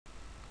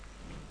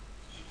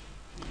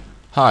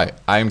Hi,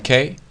 I'm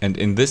Kay, and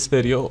in this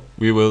video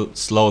we will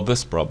slow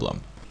this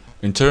problem.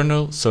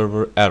 Internal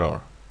server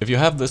error. If you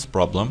have this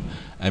problem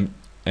and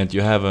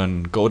you have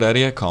an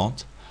GoDaddy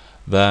account,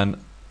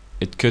 then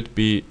it could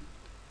be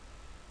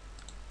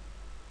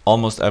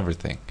almost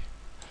everything.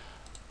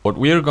 What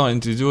we are going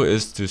to do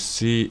is to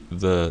see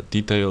the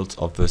details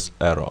of this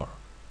error.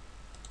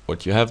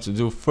 What you have to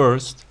do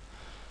first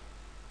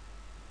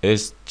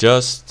is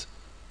just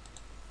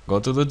go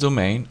to the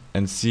domain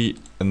and see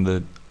in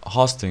the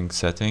hosting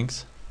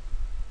settings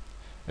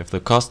if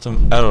the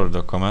custom error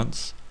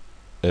documents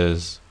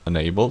is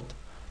enabled.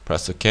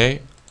 Press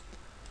OK,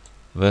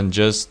 then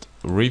just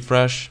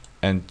refresh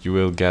and you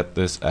will get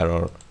this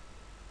error.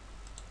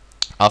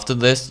 After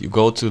this, you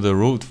go to the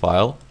root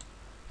file.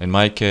 In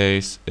my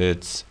case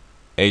it's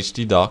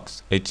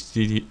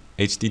http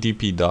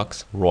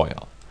docs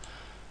royal.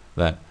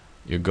 Then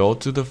you go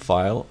to the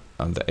file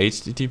and the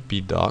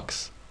http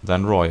docs,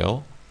 then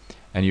royal,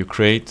 and you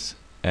create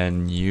a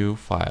new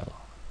file.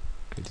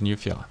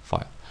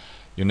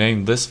 You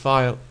name this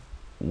file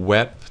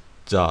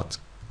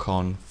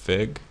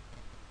web.config,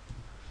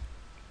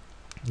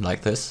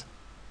 like this.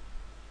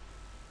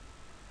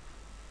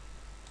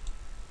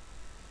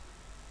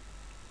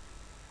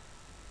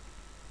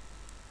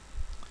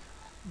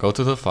 Go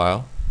to the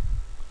file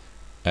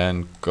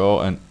and go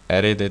and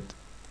edit it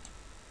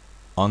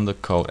on the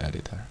code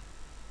editor.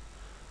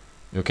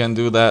 You can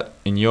do that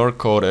in your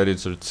code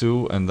editor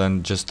too, and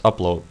then just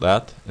upload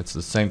that. It's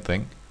the same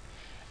thing.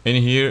 In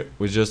here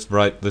we just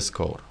write this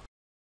code.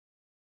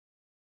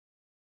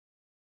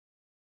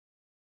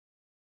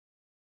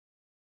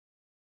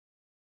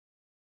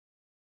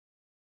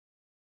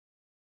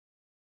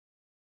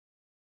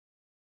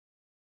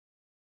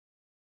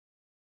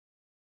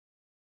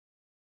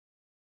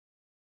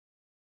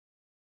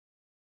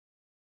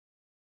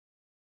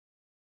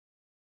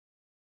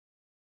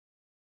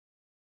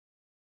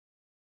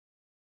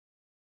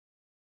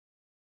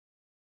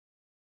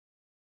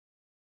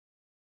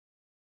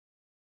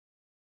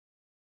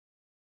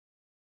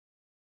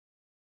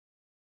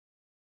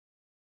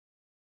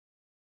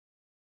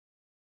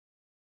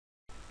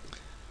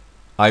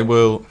 I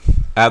will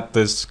add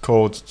this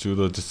code to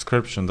the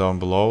description down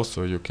below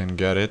so you can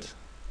get it.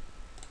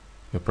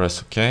 You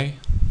press OK.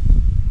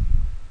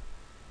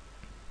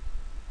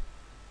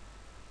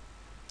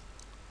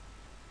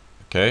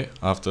 Okay,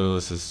 after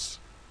this is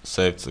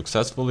saved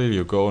successfully,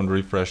 you go and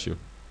refresh your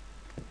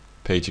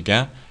page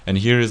again, and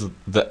here is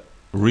the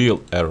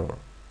real error.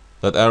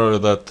 That error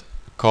that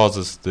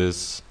causes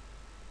this.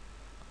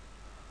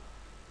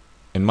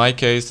 In my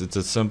case, it's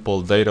a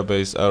simple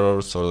database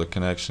error, so the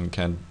connection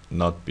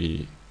cannot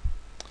be,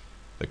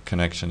 the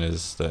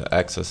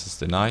access is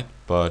denied,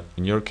 but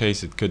in your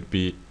case it could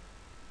be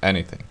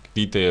anything.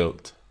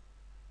 Detailed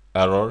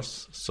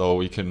errors, so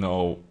we can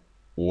know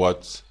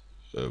what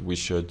we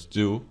should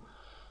do.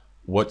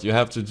 What you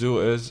have to do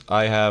is,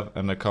 I have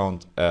an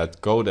account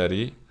at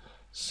GoDaddy,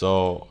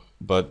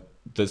 but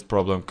this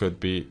problem could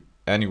be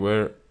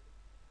anywhere.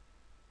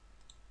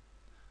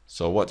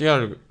 So what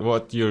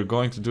you're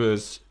going to do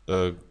is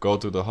go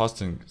to the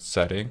hosting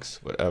settings,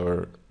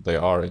 whatever they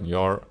are in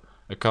your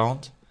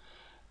account,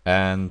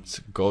 and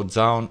go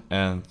down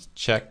and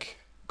check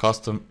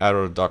custom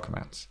error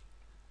documents.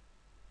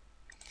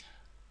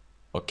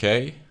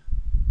 Okay.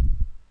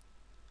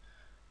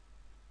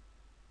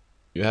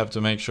 You have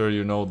to make sure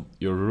you know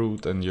your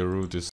root, and your root is